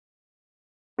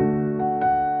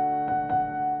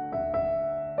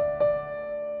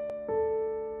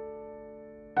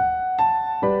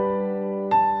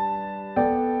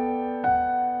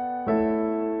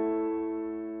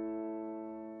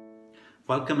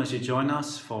Welcome as you join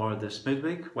us for this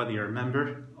midweek, whether you're a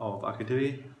member of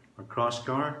Aghadowey or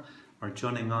Crossgar or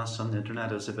joining us on the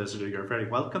internet as a visitor, you're very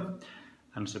welcome.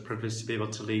 And it's a privilege to be able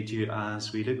to lead you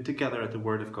as we look together at the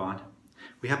Word of God.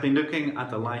 We have been looking at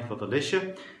the life of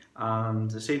Elisha,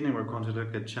 and this evening we're going to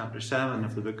look at chapter 7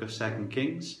 of the book of 2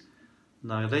 Kings.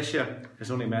 Now Elisha is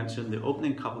only mentioned the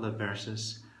opening couple of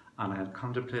verses, and I had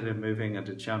contemplated moving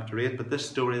into chapter 8, but this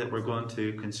story that we're going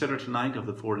to consider tonight of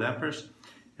the 4 lepers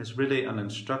is really an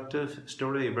instructive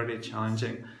story, very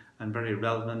challenging and very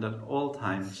relevant at all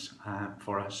times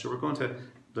for us. So we're going to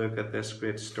look at this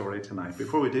great story tonight.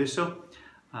 Before we do so,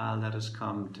 let us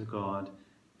come to God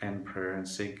in prayer and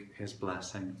seek His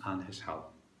blessing and His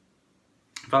help.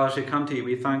 Father, as we come to you,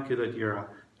 we thank you that you're a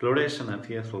glorious and a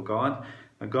faithful God,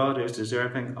 a God who is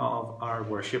deserving of our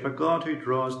worship, a God who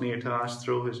draws near to us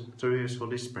through His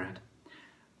Holy Spirit.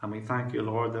 And we thank you,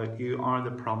 Lord, that you are the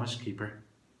promise keeper,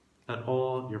 that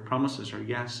all your promises are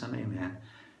yes and amen.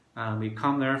 And we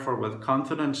come therefore with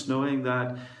confidence, knowing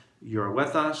that you're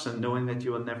with us and knowing that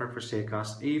you will never forsake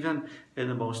us, even in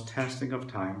the most testing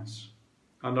of times.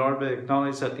 And Lord, we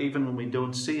acknowledge that even when we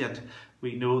don't see it,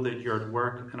 we know that you're at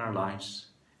work in our lives.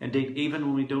 Indeed, even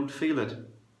when we don't feel it,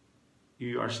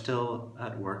 you are still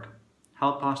at work.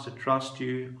 Help us to trust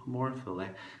you more fully,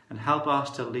 and help us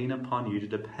to lean upon you, to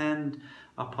depend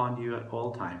upon you at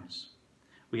all times.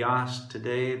 We ask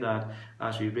today that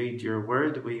as we read your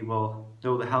word, we will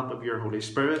know the help of your Holy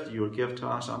Spirit. You will give to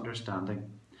us understanding.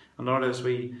 And Lord, as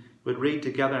we would read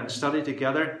together and study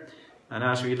together, and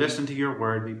as we listen to your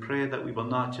word, we pray that we will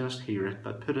not just hear it,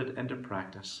 but put it into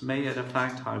practice. May it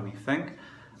affect how we think,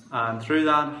 and through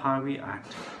that, how we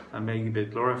act. And may you be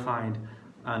glorified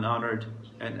and honoured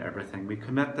in everything. We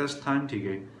commit this time to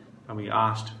you, and we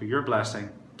ask for your blessing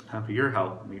and for your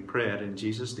help. We pray it in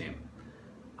Jesus' name.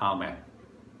 Amen.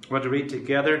 I want to read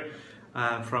together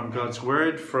from God's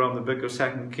Word from the book of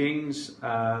 2 Kings,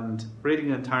 and reading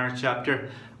the entire chapter.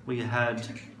 We had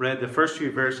read the first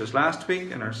few verses last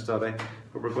week in our study,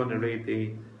 but we're going to read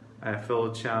the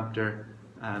full chapter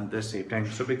this evening.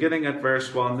 So beginning at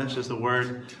verse 1, this is the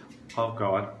Word of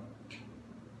God.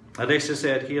 Elisha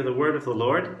said, "Hear the word of the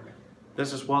Lord.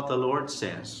 This is what the Lord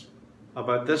says.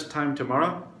 About this time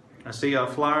tomorrow, a seah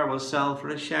of flour will sell for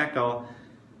a shekel,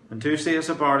 and 2 seahs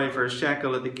of barley for a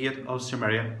shekel at the gate of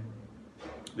Samaria."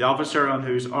 The officer on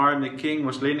whose arm the king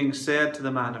was leaning said to the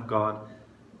man of God,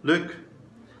 "Look,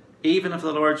 even if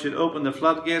the Lord should open the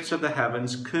floodgates of the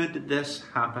heavens, could this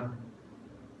happen?"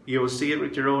 "You will see it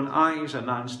with your own eyes,"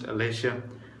 announced Elisha,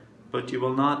 "but you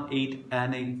will not eat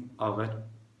any of it."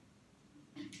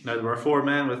 Now there were 4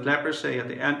 men with leprosy at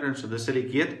the entrance of the city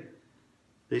gate.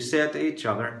 They said to each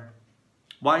other,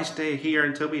 "Why stay here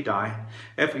until we die?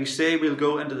 If we say we'll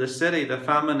go into the city, the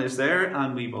famine is there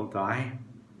and we will die.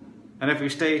 And if we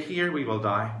stay here, we will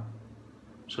die.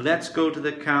 So let's go to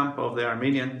the camp of the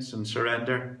Arameans and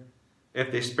surrender.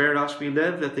 If they spare us, we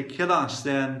live. If they kill us,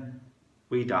 then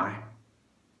we die."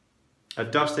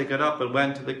 At dusk they got up and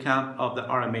went to the camp of the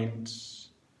Arameans.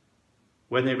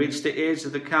 When they reached the edge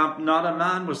of the camp, not a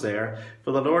man was there,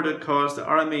 for the Lord had caused the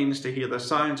Arameans to hear the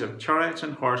sounds of chariots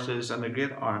and horses and a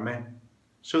great army.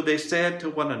 So they said to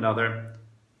one another,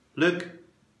 "Look,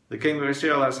 the king of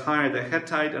Israel has hired the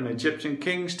Hittite and Egyptian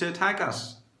kings to attack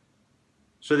us."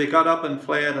 So they got up and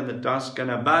fled in the dusk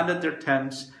and abandoned their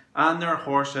tents and their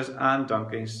horses and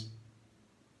donkeys.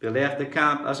 They left the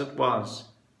camp as it was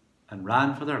and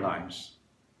ran for their lives.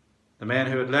 The men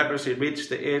who had leprosy reached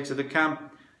the edge of the camp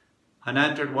and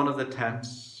entered one of the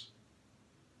tents.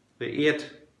 They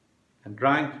ate and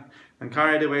drank and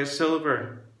carried away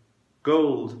silver,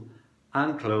 gold,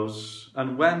 and clothes,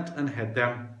 and went and hid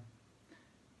them.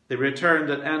 They returned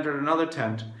and entered another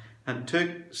tent, and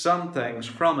took some things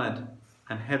from it,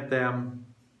 and hid them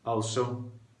also.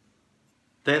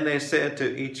 Then they said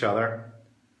to each other,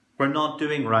 "We're not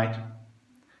doing right.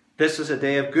 This is a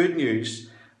day of good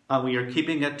news, and we are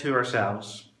keeping it to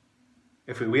ourselves.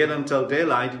 If we wait until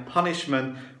daylight,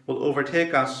 punishment will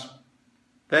overtake us.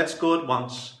 Let's go at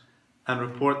once and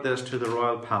report this to the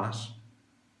royal palace."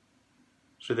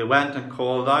 So they went and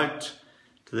called out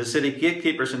to the city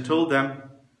gatekeepers and told them,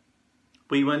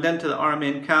 "We went into the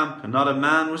Aramean camp, and not a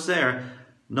man was there,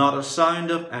 not a sound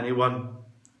of anyone,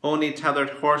 only tethered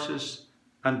horses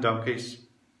and donkeys,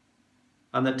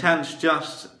 and the tents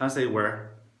just as they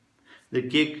were." The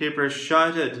gatekeepers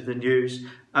shouted the news,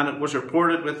 and it was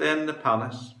reported within the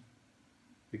palace.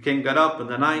 The king got up in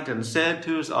the night and said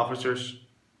to his officers,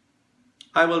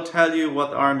 "I will tell you what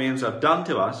the Arameans have done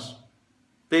to us.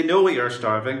 They know we are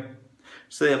starving,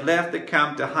 so they have left the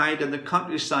camp to hide in the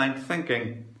countryside,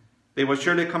 thinking, they will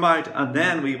surely come out, and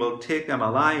then we will take them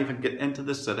alive and get into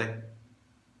the city.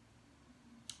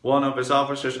 One of his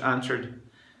officers answered,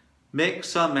 "Make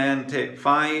some men take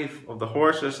 5 of the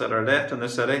horses that are left in the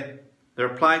city. Their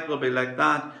plight will be like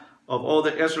that of all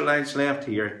the Israelites left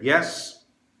here. Yes,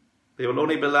 they will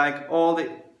only be like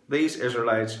these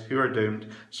Israelites who are doomed.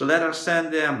 So let us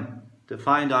send them to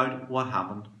find out what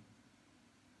happened."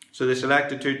 So they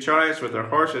selected 2 chariots with their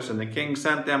horses, and the king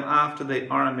sent them after the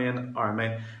Aramean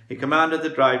army. He commanded the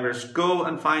drivers, "Go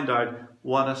and find out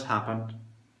what has happened."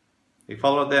 He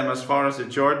followed them as far as the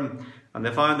Jordan, and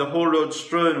they found the whole road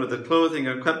strewn with the clothing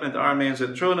and equipment the Arameans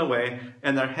had thrown away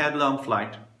in their headlong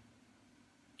flight.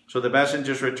 So the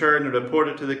messengers returned and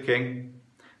reported to the king.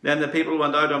 Then the people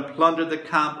went out and plundered the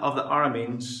camp of the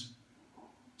Arameans.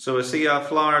 So a seah of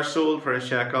flour sold for a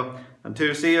shekel, and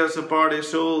 2 seahs of barley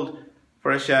sold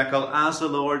for a shekel, as the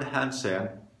Lord had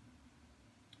said.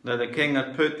 Now the king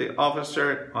had put the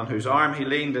officer on whose arm he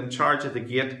leaned in charge of the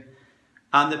gate,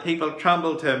 and the people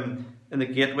trampled him in the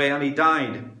gateway, and he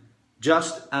died,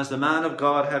 just as the man of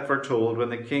God had foretold when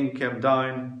the king came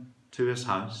down to his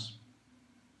house.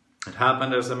 It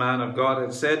happened as the man of God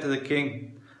had said to the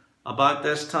king, "About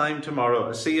this time tomorrow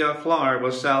a seah of flour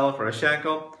will sell for a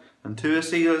shekel, and 2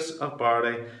 seahs of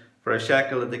barley for a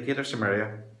shekel at the gate of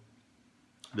Samaria."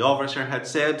 The officer had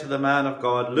said to the man of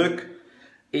God, "Look,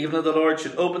 even if the Lord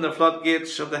should open the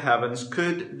floodgates of the heavens,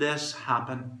 could this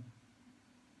happen?"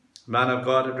 The man of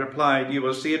God had replied, "You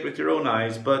will see it with your own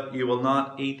eyes, but you will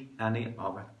not eat any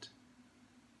of it."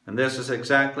 And this is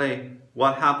exactly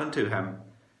what happened to him,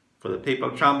 for the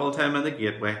people trampled him in the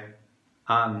gateway,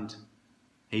 and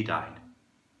he died.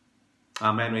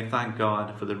 Amen. We thank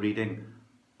God for the reading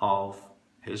of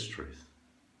his truth.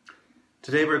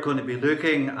 Today we're going to be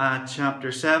looking at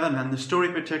chapter 7 and the story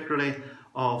particularly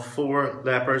of 4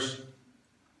 lepers.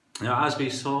 Now, as we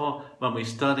saw when we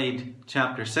studied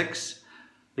chapter 6,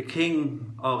 the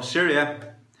king of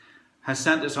Syria has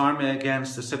sent his army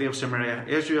against the city of Samaria,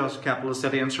 Israel's capital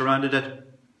city, and surrounded it.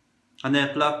 And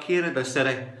they've blockaded the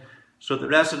city so the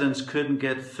residents couldn't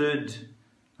get food.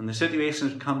 And the situation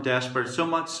has become desperate, so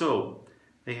much so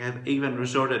they have even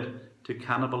resorted to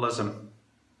cannibalism.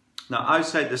 Now,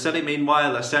 outside the city,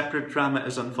 meanwhile, a separate drama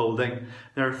is unfolding.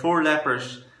 There are 4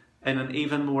 lepers in an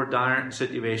even more dire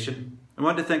situation. I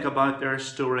want to think about their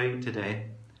story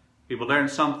today. We will learn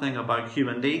something about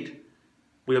human need.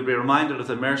 We'll be reminded of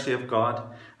the mercy of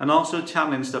God, and also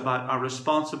challenged about our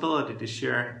responsibility to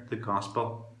share the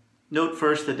gospel. Note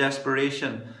first the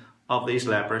desperation of these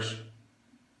lepers.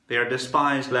 They are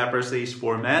despised lepers, these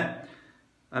 4 men,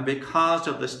 and because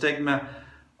of the stigma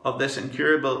of this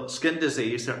incurable skin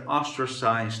disease, they're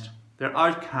ostracized. They're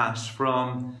outcasts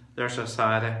from their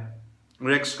society.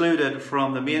 They're excluded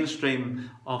from the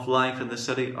mainstream of life in the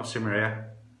city of Samaria.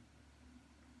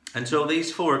 And so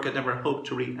these 4 could never hope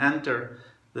to re-enter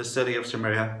the city of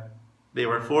Samaria. They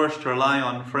were forced to rely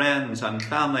on friends and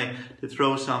family to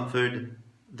throw some food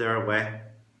their way.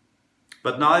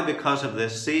 But now, because of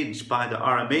this siege by the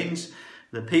Arameans,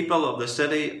 the people of the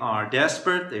city are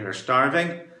desperate. They are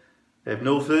starving. They have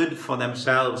no food for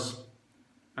themselves,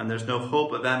 and there's no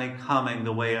hope of any coming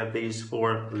the way of these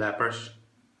 4 lepers.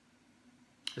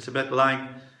 It's a bit like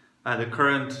the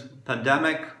current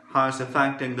pandemic, how it's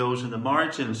affecting those in the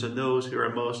margins and those who are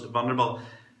most vulnerable.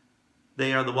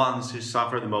 They are the ones who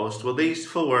suffer the most. Well, these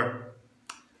 4,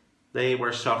 they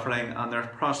were suffering, and their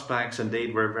prospects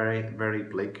indeed were very, very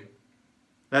bleak.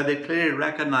 Now, they clearly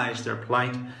recognized their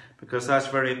plight, because that's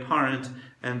very apparent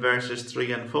in verses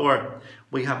 3 and 4.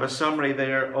 We have a summary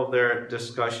there of their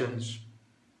discussions.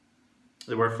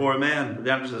 There were 4 men at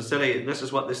the entrance of the city. This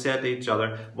is what they said to each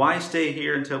other. "Why stay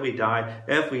here until we die?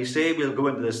 If we say we'll go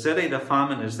into the city, the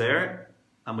famine is there,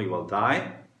 and we will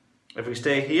die. If we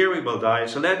stay here, we will die.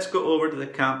 So let's go over to the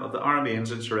camp of the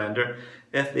Arameans and surrender.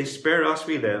 If they spare us,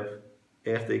 we live.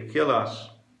 If they kill us,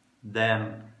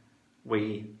 then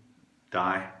we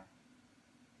die."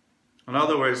 In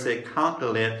other words, they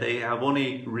calculate they have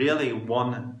only really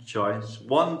one choice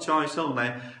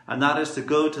only, and that is to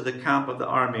go to the camp of the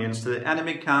Arameans, to the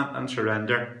enemy camp, and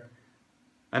surrender.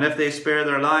 And if they spare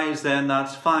their lives, then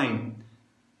that's fine.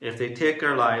 If they take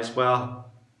their lives,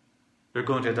 well, they're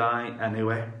going to die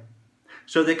anyway.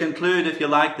 So they conclude, if you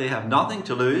like, they have nothing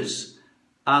to lose,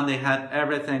 and they had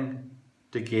everything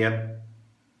to gain.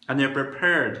 And they're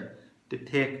prepared to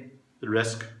take the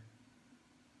risk.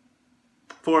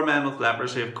 4 men with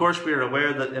leprosy. Of course, we are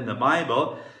aware that in the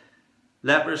Bible,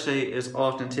 leprosy is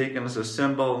often taken as a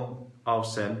symbol of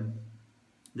sin.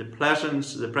 The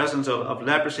presence of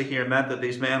leprosy here meant that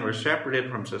these men were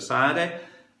separated from society.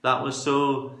 That was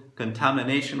so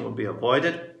contamination would be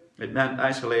avoided. It meant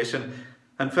isolation.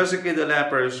 And physically, the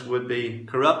lepers would be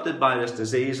corrupted by this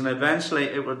disease, and eventually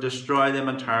it would destroy them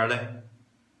entirely.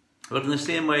 But in the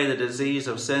same way the disease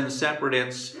of sin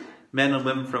separates men and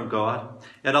women from God,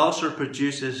 it also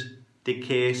produces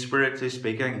decay, spiritually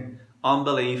speaking,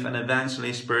 unbelief, and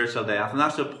eventually spiritual death. And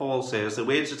that's what Paul says. The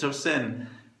wages of sin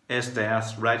is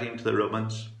death, writing to the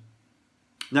Romans.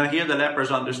 Now here the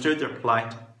lepers understood their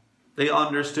plight. They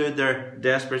understood their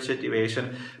desperate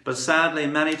situation. But sadly,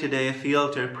 many today fail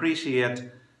to appreciate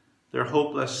their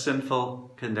hopeless,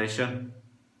 sinful condition.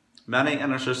 Many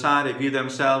in our society view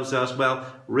themselves as, well,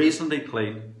 reasonably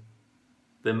clean.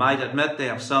 They might admit they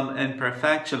have some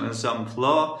imperfection and some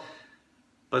flaw,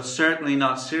 but certainly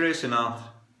not serious enough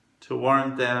to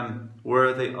warrant them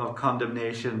worthy of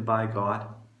condemnation by God.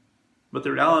 But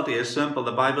the reality is simple.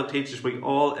 The Bible teaches we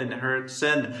all inherit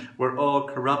sin. We're all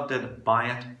corrupted by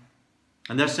it.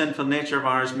 And this sinful nature of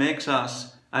ours makes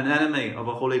us an enemy of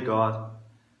a holy God.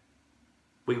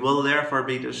 We will therefore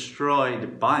be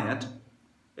destroyed by it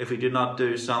if we do not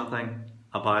do something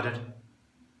about it.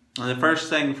 And the first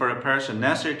thing for a person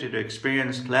necessary to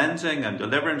experience cleansing and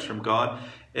deliverance from God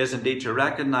is indeed to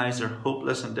recognize their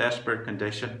hopeless and desperate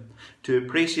condition, to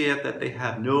appreciate that they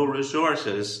have no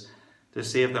resources to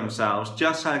save themselves,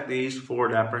 just like these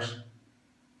 4 lepers.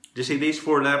 You see, these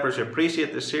 4 lepers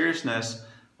appreciate the seriousness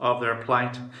of their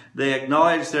plight. They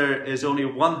acknowledge there is only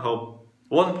one hope,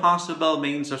 one possible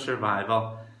means of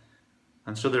survival,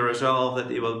 and so they resolve that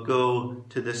they will go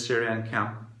to the Syrian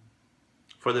camp.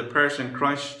 For the person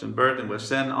crushed and burdened with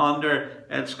sin under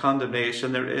its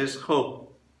condemnation, there is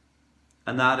hope,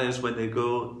 and that is when they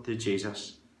go to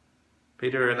Jesus.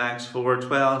 Peter in Acts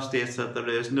 4:12 states that there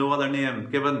is no other name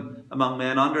given among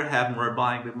men under heaven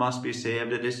whereby we must be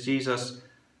saved. It is Jesus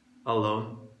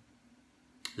alone.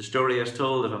 The story is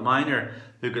told of a miner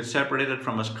who got separated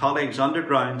from his colleagues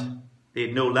underground. He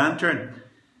had no lantern,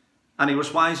 and he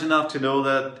was wise enough to know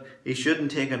that he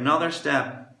shouldn't take another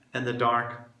step in the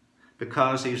dark,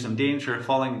 because he was in danger of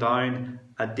falling down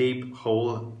a deep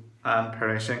hole and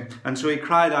perishing. And so he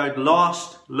cried out,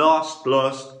 "Lost, lost,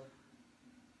 lost."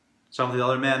 Some of the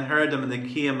other men heard him, and they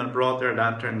came and brought their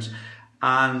lanterns,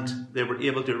 and they were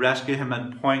able to rescue him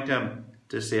and point him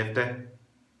to safety.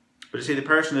 But you see, the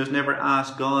person who's never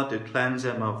asked God to cleanse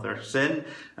them of their sin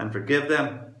and forgive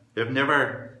them, who have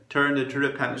never turned into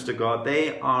repentance to God,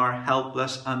 they are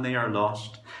helpless and they are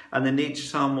lost. And they need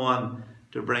someone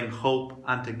to bring hope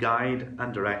and to guide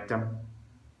and direct them.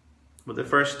 But the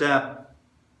first step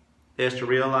is to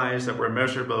realize that we're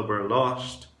miserable, we're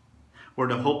lost. We're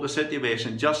in a hopeless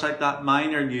situation, just like that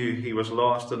miner knew he was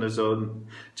lost on his own.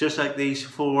 Just like these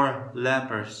 4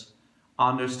 lepers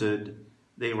understood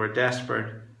they were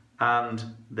desperate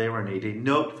and they were needy.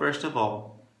 Note, first of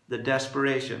all, the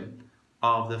desperation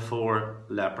of the 4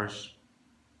 lepers.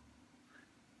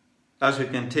 As we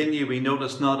continue, we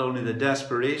notice not only the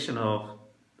desperation of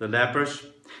the lepers,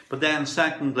 but then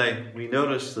secondly, we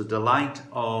notice the delight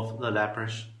of the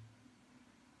lepers.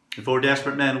 The 4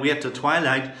 desperate men wait till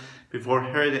twilight before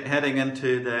heading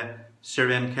into the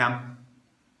Syrian camp.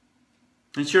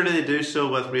 And surely they do so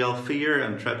with real fear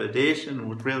and trepidation,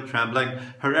 with real trembling.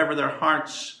 However, their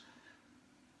hearts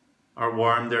are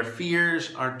warmed, their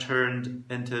fears are turned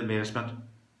into amazement.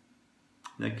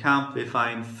 In the camp they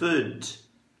find food,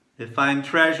 they find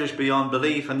treasures beyond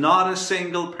belief, and not a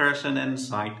single person in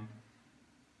sight.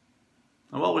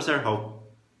 And what was their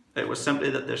hope? It was simply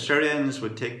that the Syrians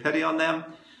would take pity on them,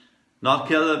 not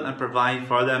kill them and provide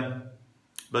for them.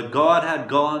 But God had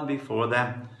gone before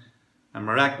them and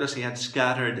miraculously had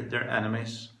scattered their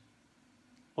enemies.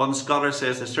 One scholar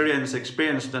says the Syrians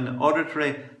experienced an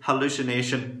auditory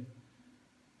hallucination.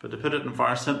 But to put it in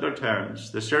far simpler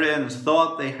terms, the Syrians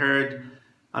thought they heard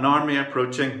an army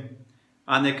approaching,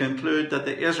 and they conclude that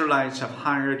the Israelites have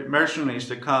hired mercenaries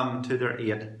to come to their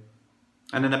aid.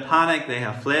 And in a panic they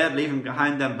have fled, leaving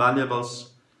behind them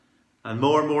valuables, and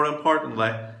more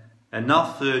importantly,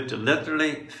 enough food to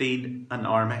literally feed an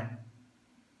army.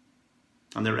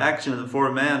 And the reaction of the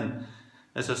 4 men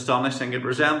is astonishing. It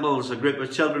resembles a group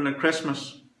of children at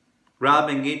Christmas,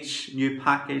 grabbing each new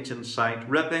package in sight,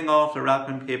 ripping off the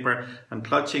wrapping paper and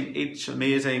clutching each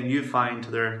amazing new find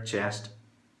to their chest.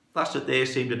 That's what they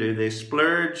seem to do. They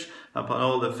splurge upon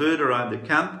all the food around the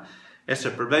camp. It's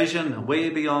a provision way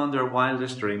beyond their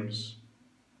wildest dreams.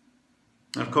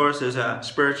 Of course, there's a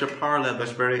spiritual parallel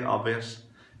that's very obvious.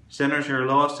 Sinners who are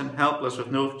lost and helpless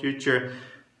with no future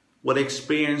would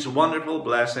experience wonderful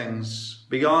blessings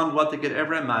beyond what they could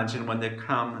ever imagine when they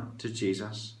come to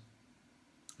Jesus.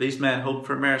 These men hoped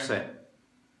for mercy,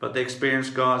 but they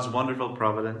experienced God's wonderful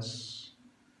providence.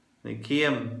 They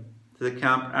came to the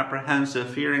camp apprehensive,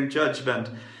 fearing judgment,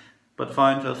 but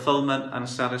found fulfillment and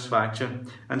satisfaction.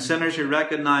 And sinners who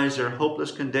recognize their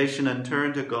hopeless condition and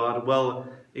turn to God will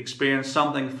experience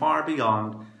something far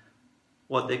beyond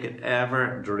what they could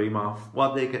ever dream of,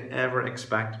 what they could ever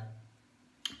expect.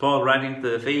 Paul, writing to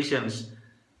the Ephesians,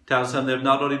 tells them they've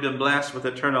not only been blessed with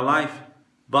eternal life,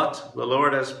 but the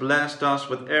Lord has blessed us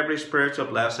with every spiritual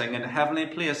blessing in heavenly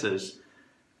places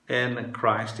in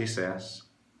Christ, he says.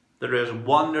 There is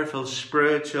wonderful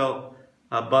spiritual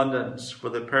abundance for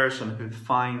the person who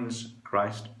finds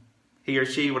Christ. He or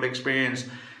she would experience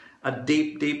a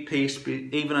deep, deep peace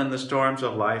even in the storms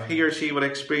of life. He or she would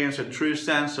experience a true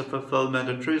sense of fulfillment,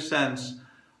 a true sense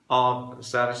of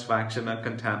satisfaction and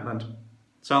contentment.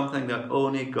 Something that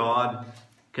only God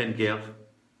can give.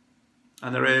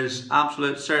 And there is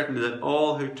absolute certainty that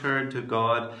all who turn to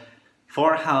God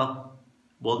for help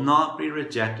will not be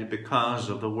rejected because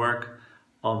of the work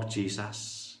of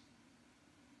Jesus.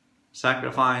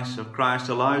 Sacrifice of Christ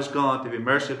allows God to be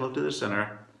merciful to the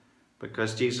sinner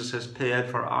because Jesus has paid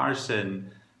for our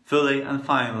sin fully and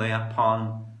finally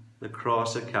upon the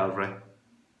cross at Calvary.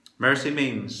 Mercy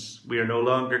means we are no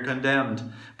longer condemned,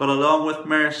 but along with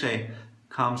mercy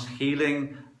comes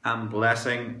healing and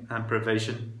blessing and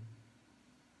provision.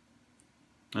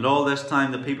 And all this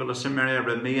time the people of Samaria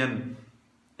remain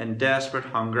in desperate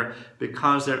hunger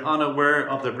because they're unaware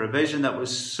of the provision that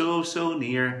was so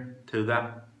near to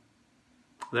them.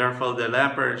 Therefore the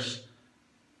lepers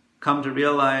come to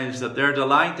realize that their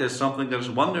delight is something that is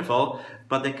wonderful,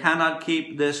 but they cannot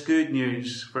keep this good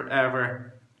news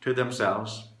forever to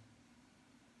themselves.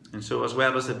 And so, as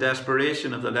well as the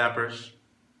desperation of the lepers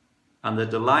and the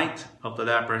delight of the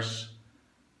lepers,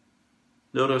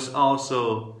 notice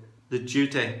also the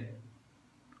duty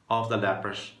of the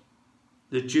lepers.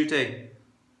 The duty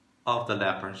of the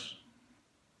lepers.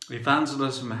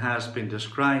 Evangelism has been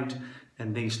described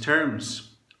in these terms.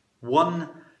 One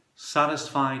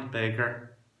satisfied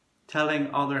beggar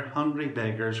telling other hungry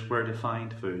beggars where to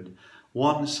find food.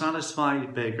 One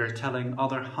satisfied beggar telling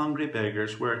other hungry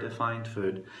beggars where to find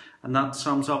food. And that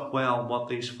sums up well what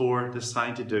these four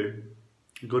decide to do.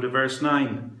 Go to verse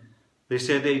 9. They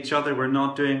said to each other, "We're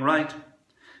not doing right.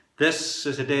 This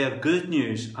is a day of good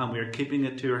news and we are keeping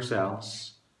it to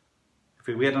ourselves. If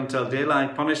we wait until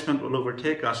daylight, punishment will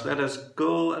overtake us. Let us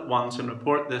go at once and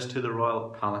report this to the royal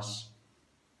palace."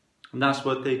 And that's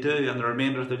what they do, and the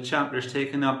remainder of the chapter is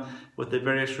taken up with the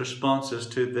various responses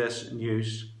to this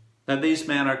news. Now these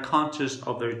men are conscious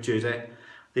of their duty.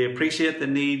 They appreciate the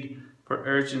need for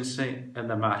urgency in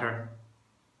the matter.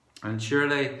 And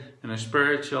surely, in a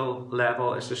spiritual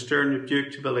level, it's a stern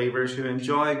rebuke to believers who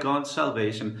enjoy God's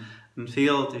salvation and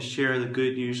fail to share the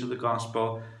good news of the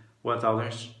gospel with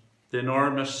others. The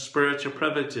enormous spiritual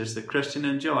privileges the Christian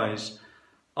enjoys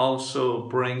also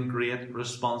bring great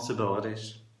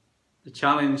responsibilities. The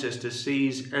challenge is to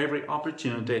seize every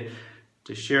opportunity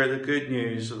to share the good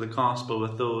news of the gospel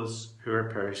with those who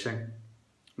are perishing.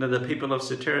 Now the people of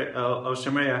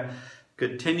Samaria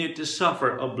continued to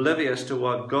suffer, oblivious to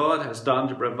what God has done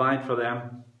to provide for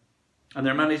them. And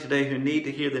there are many today who need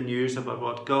to hear the news about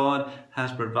what God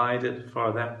has provided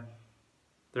for them.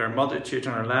 There are multitudes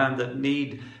in our land that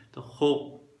need the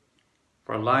hope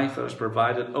for life that is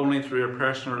provided only through a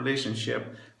personal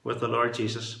relationship with the Lord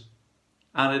Jesus.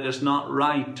 And it is not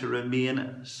right to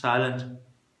remain silent.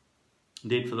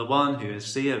 Indeed, for the one who is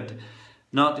saved,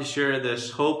 not to share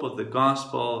this hope of the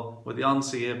gospel with the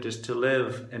unsaved is to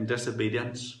live in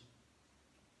disobedience.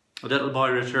 A little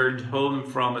boy returned home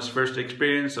from his first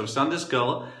experience of Sunday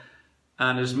school,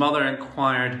 and his mother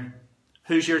inquired,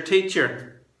 "Who's your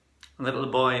teacher?" And the little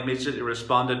boy immediately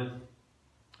responded,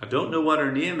 "I don't know what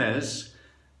her name is,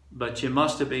 but she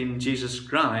must have been Jesus'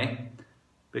 granny,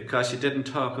 because she didn't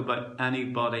talk about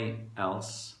anybody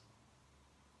else."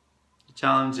 The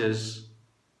challenge is,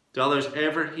 do others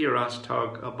ever hear us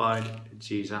talk about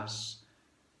Jesus?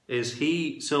 Is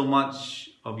he so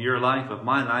much of your life, of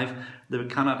my life, that we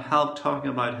cannot help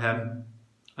talking about him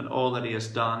and all that he has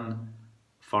done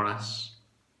for us?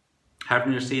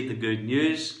 Having received the good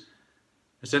news,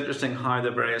 it's interesting how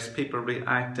the various people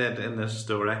reacted in this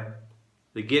story.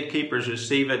 The gatekeepers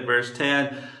receive it, verse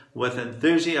 10, with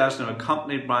enthusiasm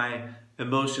accompanied by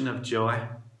emotion of joy.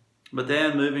 But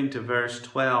then moving to verse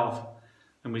 12,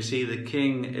 and we see the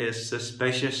king is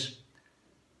suspicious.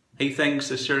 He thinks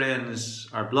the Syrians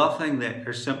are bluffing, they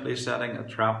are simply setting a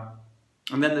trap.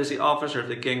 And then there's the officer of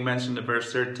the king mentioned in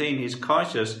verse 13. He's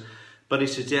cautious, but he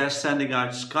suggests sending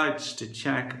out scouts to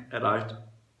check it out.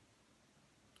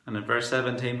 And in verse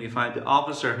 17 we find the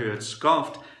officer who had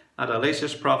scoffed at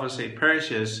Elisha's prophecy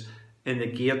perishes in the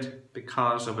gate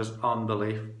because of his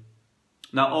unbelief.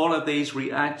 Now, all of these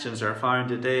reactions are found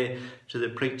today to the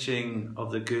preaching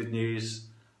of the good news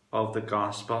of the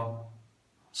gospel.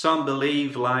 Some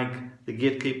believe like the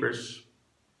gatekeepers.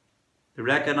 They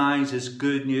recognize as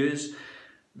good news.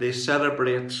 They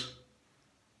celebrate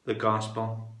the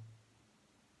gospel.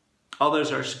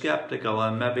 Others are skeptical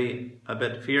and maybe a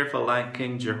bit fearful, like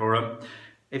King Jehoram.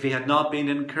 If he had not been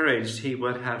encouraged, he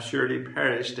would have surely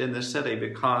perished in the city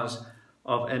because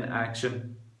of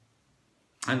inaction.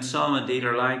 And some indeed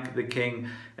are like the king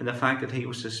in the fact that he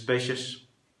was suspicious.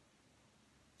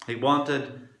 He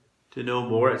wanted to know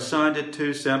more. It sounded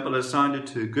too simple. It sounded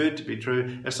too good to be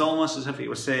true. It's almost as if he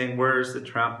was saying, where's the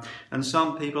trap? And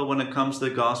some people, when it comes to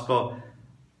the gospel,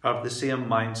 have the same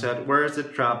mindset. Where's the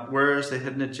trap? Where's the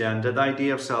hidden agenda? The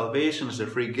idea of salvation as a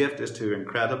free gift is too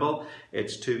incredible.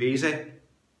 It's too easy.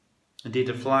 Indeed,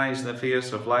 it flies in the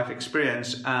face of life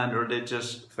experience and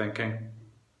religious thinking.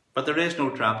 But there is no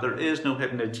trap. There is no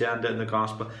hidden agenda in the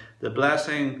gospel. The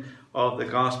blessing of the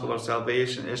gospel of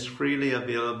salvation is freely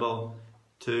available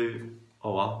to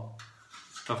all.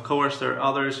 Of course, there are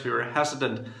others who are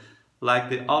hesitant, like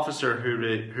the officer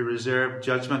who reserved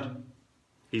judgment.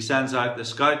 He sends out the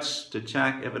scouts to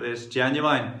check if it is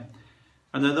genuine.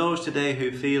 And there are those today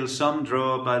who feel some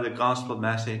draw by the gospel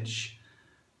message,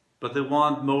 but they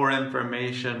want more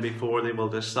information before they will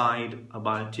decide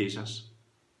about Jesus.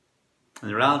 And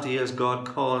the reality is God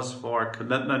calls for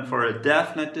commitment, for a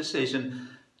definite decision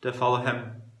to follow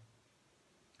him.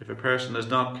 If a person is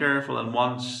not careful and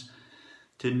wants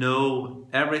to know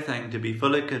everything, to be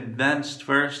fully convinced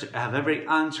first, to have every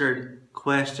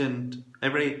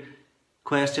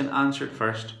question answered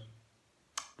first,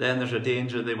 then there's a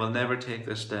danger they will never take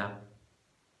this step.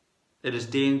 It is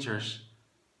dangerous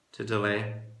to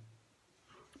delay.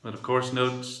 But of course,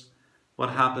 notice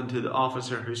what happened to the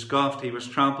officer who scoffed. He was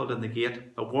trampled in the gate,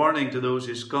 a warning to those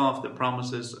who scoff the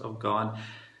promises of God,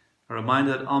 a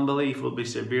reminder that unbelief will be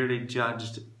severely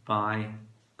judged by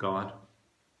God.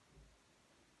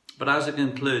 But as I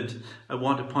conclude, I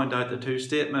want to point out the two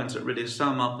statements that really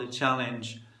sum up the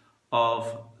challenge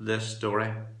of this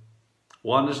story.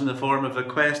 One is in the form of a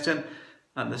question,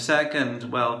 and the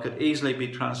second, well, could easily be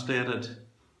translated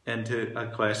into a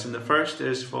question. The first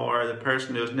is for the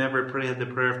person who has never prayed the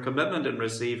prayer of commitment and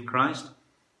received Christ.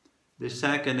 The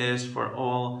second is for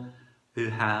all who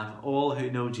have, all who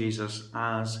know Jesus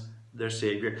as their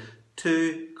Saviour.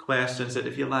 Two questions that,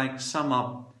 if you like, sum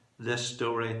up this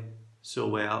story so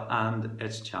well and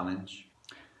its challenge.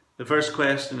 The first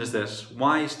question is this: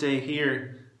 why stay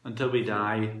here until we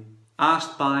die?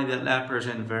 Asked by the lepers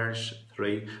in verse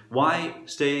 3. Why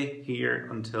stay here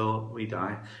until we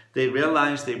die? They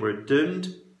realized they were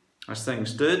doomed as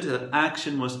things stood, that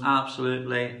action was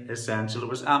absolutely essential. It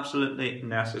was absolutely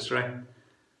necessary.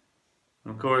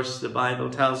 Of course, the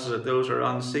Bible tells us that those who are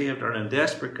unsaved are in a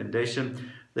desperate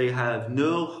condition. They have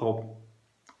no hope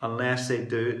unless they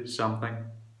do something.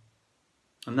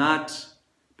 And that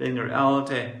being the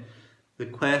reality, the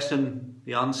question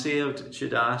the unsaved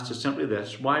should ask is simply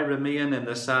this: why remain in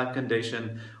this sad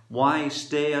condition? Why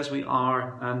stay as we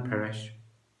are and perish?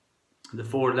 The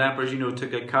four lepers,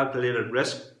 took a calculated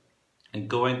risk in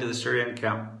going to the Syrian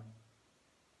camp.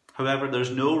 However,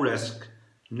 there's no risk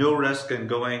in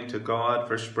going to God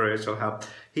for spiritual help.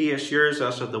 He assures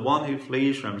us that the one who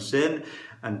flees from sin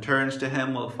and turns to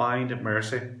him will find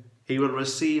mercy. He will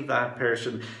receive that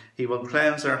person. He will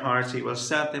cleanse their hearts. He will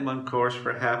set them on course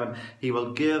for heaven. He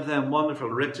will give them wonderful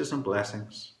riches and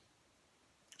blessings.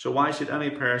 So why should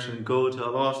any person go to a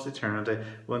lost eternity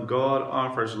when God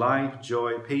offers life,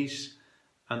 joy, peace,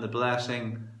 and the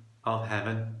blessing of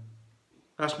heaven?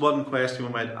 That's one question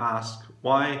we might ask.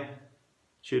 Why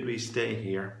should we stay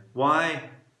here? Why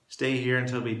stay here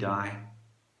until we die?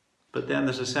 But then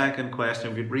there's a second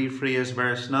question. We could rephrase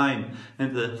verse 9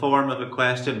 into the form of a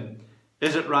question.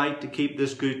 Is it right to keep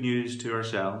this good news to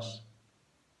ourselves?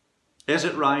 Is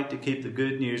it right to keep the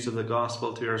good news of the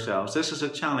gospel to ourselves? This is a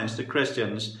challenge to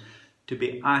Christians to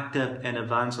be active in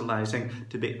evangelizing,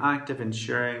 to be active in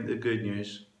sharing the good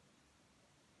news.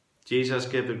 Jesus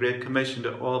gave the Great Commission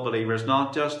to all believers,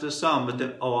 not just to some, but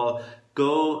to all.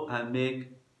 Go and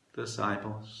make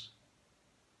disciples.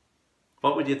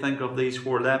 What would you think of these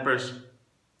four lepers?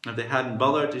 If they hadn't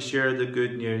bothered to share the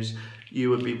good news,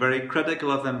 you would be very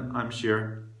critical of them, I'm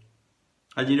sure.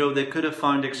 And they could have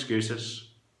found excuses.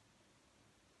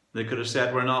 They could have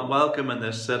said, we're not welcome in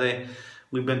this city.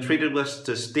 We've been treated with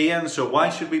disdain, so why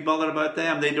should we bother about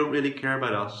them? They don't really care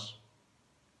about us.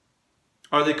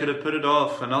 Or they could have put it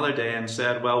off another day and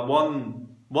said, well,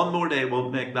 one more day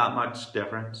won't make that much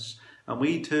difference. And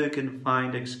we too can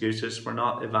find excuses for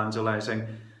not evangelizing.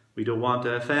 We don't want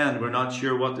to offend. We're not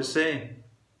sure what to say.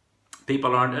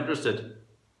 People aren't interested.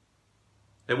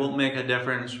 It won't make a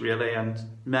difference really, and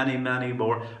many, many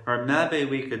more. Or maybe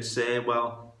we could say,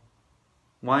 well,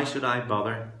 why should I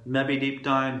bother? Maybe deep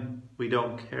down we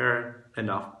don't care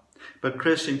enough. But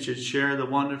Christians should share the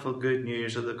wonderful good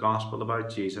news of the gospel about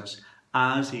Jesus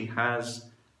as he has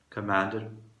commanded.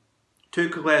 Two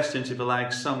questions, if you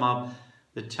like, sum up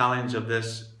the challenge of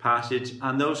this passage,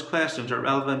 and those questions are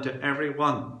relevant to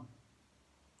everyone,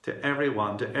 to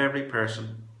every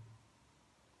person.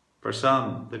 For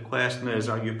some, the question is,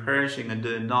 are you perishing and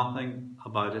doing nothing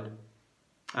about it?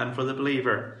 And for the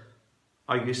believer,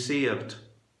 are you saved?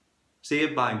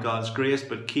 Saved by God's grace,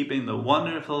 but keeping the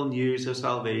wonderful news of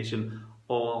salvation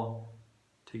all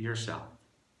to yourself.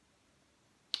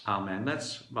 Amen.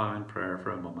 Let's bow in prayer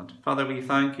for a moment. Father, we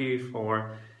thank you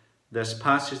for this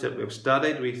passage that we've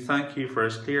studied. We thank you for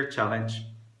its clear challenge.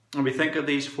 And we think of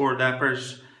these 4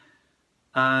 lepers,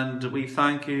 and we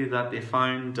thank you that they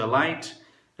found delight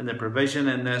in the provision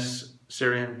in this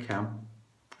Syrian camp.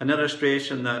 An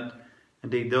illustration that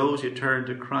indeed those who turn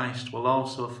to Christ will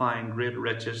also find great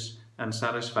riches and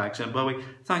satisfaction. But we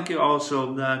thank you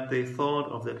also that they thought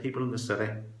of the people in the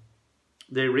city.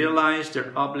 They realized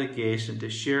their obligation to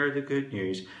share the good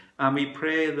news. And we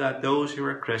pray that those who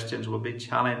are Christians will be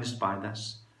challenged by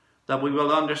this, that we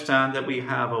will understand that we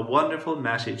have a wonderful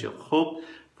message of hope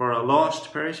for a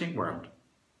lost, perishing world.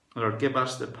 Lord, give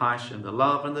us the passion, the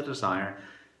love and the desire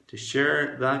to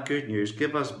share that good news.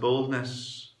 Give us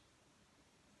boldness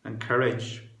and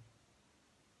courage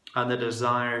and the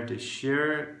desire to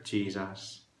share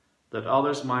Jesus, that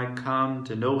others might come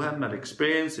to know him and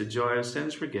experience the joy of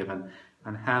sins forgiven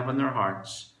and have in their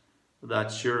hearts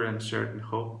that sure and certain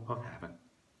hope of heaven.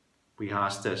 We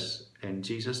ask this in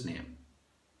Jesus' name.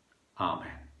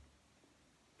 Amen.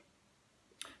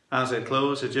 As I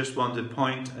close, I just want to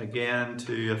point again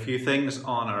to a few things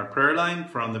on our prayer line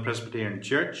from the Presbyterian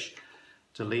Church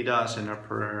to lead us in our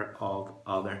prayer of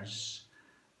others.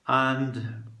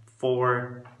 And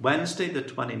for Wednesday, the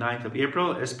 29th of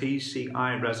April, is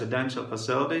PCI Residential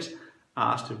Facilities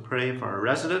asked to pray for our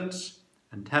residents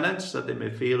and tenants that they may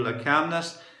feel a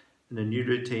calmness in the new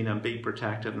routine and be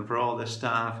protected, and for all the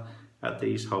staff at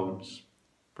these homes,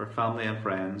 for family and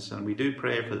friends. And we do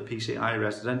pray for the PCI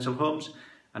residential homes,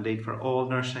 indeed for all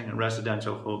nursing and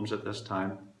residential homes at this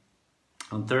time.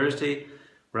 On Thursday,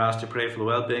 we're asked to pray for the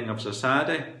well-being of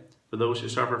society, for those who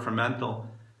suffer from mental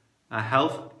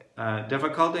health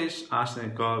difficulties, asking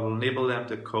that God will enable them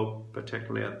to cope,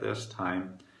 particularly at this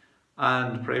time.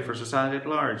 And pray for society at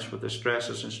large, for the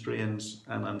stresses and strains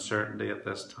and uncertainty at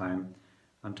this time.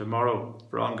 And tomorrow,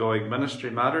 for ongoing ministry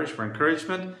matters, for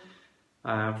encouragement,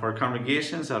 for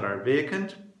congregations that are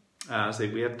vacant as they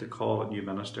wait to call a new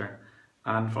minister,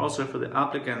 and also for the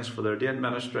applicants for the ordained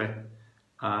ministry,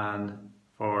 and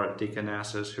for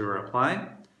deaconesses who are applying,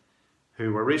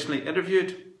 who were recently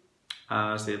interviewed,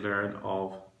 as they learn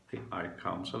of the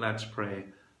outcome. So let's pray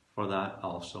for that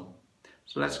also.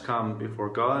 So let's come before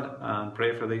God and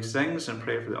pray for these things and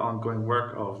pray for the ongoing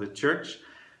work of the church.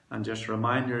 And just a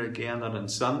reminder again that on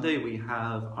Sunday we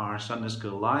have our Sunday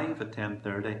School Live at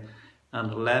 10:30,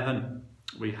 and 11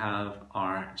 we have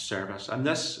our service. And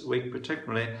this week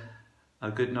particularly, a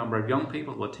good number of young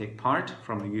people will take part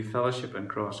from the Youth Fellowship in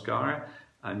Crossgar,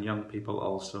 and young people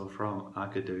also from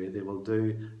Aghadowey. They will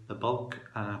do the bulk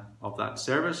of that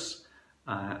service,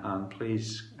 and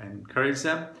please encourage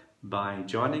them by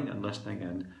joining and listening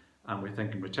in. And we're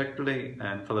thinking particularly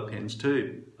in Philippines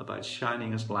too about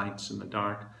shining as lights in the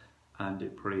dark and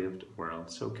depraved world.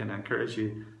 So can I encourage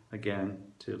you again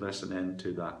to listen in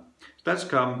to that. Let's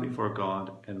come before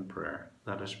God in prayer.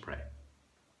 Let us pray.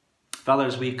 Father,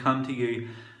 as we come to you,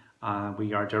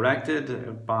 we are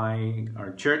directed by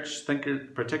our church,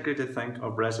 particularly to think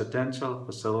of residential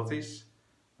facilities.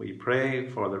 We pray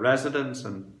for the residents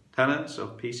and tenants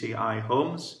of PCI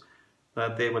homes,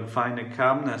 that they would find a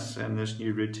calmness in this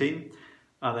new routine,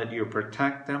 and that you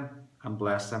protect them and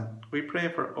bless them. We pray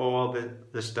for all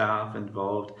the staff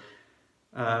involved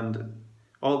and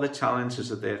all the challenges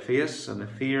that they face and the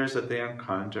fears that they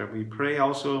encounter. We pray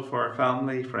also for our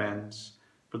family, friends,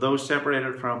 for those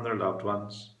separated from their loved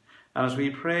ones. And as we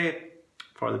pray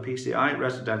for the PCI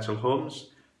residential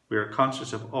homes, we are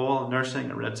conscious of all nursing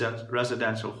and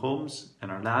residential homes in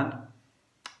our land.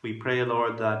 We pray,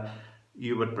 Lord, that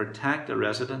you would protect the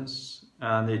residents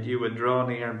and that you would draw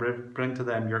near and bring to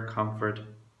them your comfort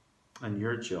and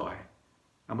your joy.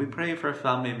 And we pray for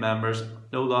family members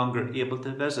no longer able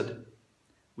to visit.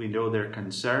 We know they're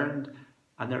concerned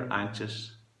and they're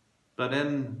anxious, but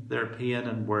in their pain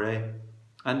and worry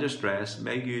and distress,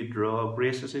 may you draw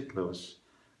graciously close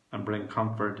and bring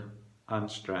comfort and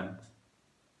strength.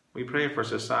 We pray for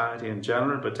society in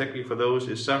general, particularly for those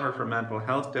who suffer from mental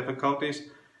health difficulties,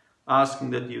 asking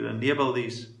that you enable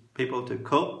these people to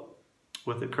cope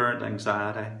with the current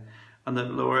anxiety, and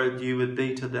that, Lord, you would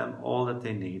be to them all that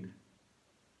they need.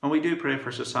 And we do pray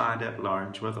for society at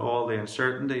large, with all the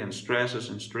uncertainty and stresses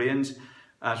and strains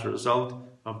as a result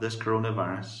of this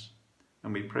coronavirus.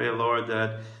 And we pray, Lord,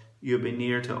 that you be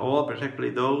near to all,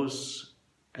 particularly those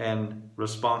in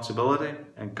responsibility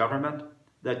in government,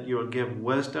 that you will give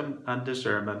wisdom and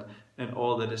discernment in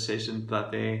all the decisions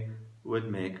that they would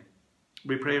make.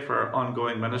 We pray for our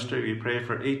ongoing ministry. We pray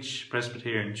for each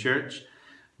Presbyterian church.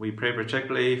 We pray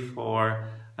particularly for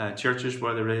churches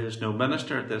where there is no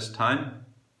minister at this time.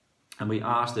 And we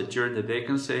ask that during the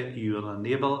vacancy you will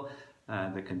enable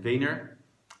the convener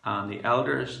and the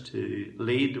elders to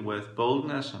lead with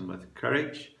boldness and with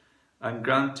courage, and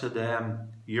grant to them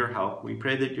your help. We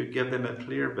pray that you give them a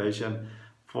clear vision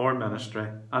for ministry,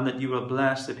 and that you will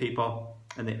bless the people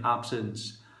in the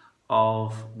absence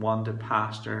of one to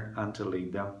pastor and to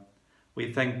lead them.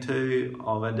 We think too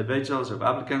of individuals, of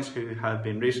applicants who have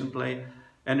been recently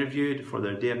interviewed for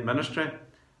their ordained ministry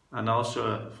and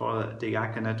also for the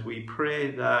diaconate. We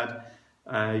pray that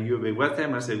you will be with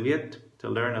them as they wait to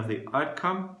learn of the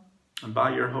outcome, and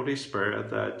by your Holy Spirit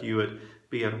that you would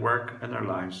be at work in their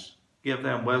lives. Give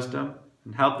them wisdom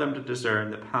and help them to discern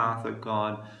the path that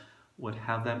God would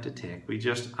have them to take. We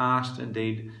just ask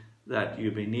indeed that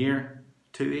you be near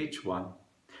to each one.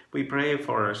 We pray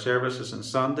for our services on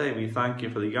Sunday. We thank you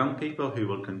for the young people who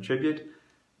will contribute,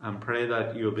 and pray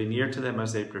that you will be near to them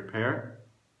as they prepare.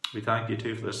 We thank you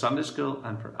too for the Sunday school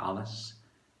and for Alice.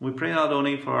 We pray not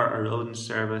only for our own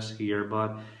service here,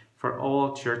 but for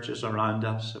all churches around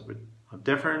us of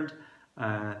different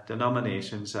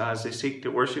denominations as they seek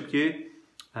to worship you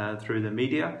through the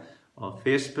media of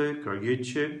Facebook or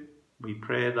YouTube. We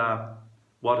pray that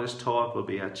what is taught will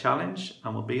be a challenge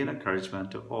and will be an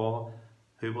encouragement to all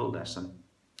who will listen.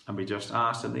 And we just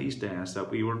ask in these days that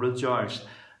we will rejoice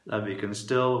that we can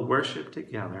still worship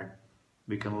together,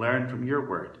 we can learn from your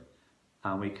word,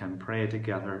 and we can pray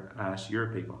together as your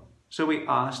people. So we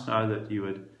ask now that you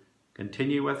would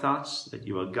continue with us, that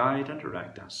you will guide and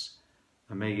direct us,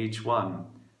 and may each one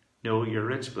know your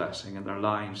rich blessing in their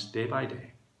lives day by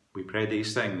day. We pray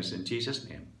these things in Jesus'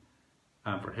 name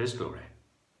and for his glory.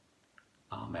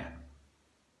 Amen.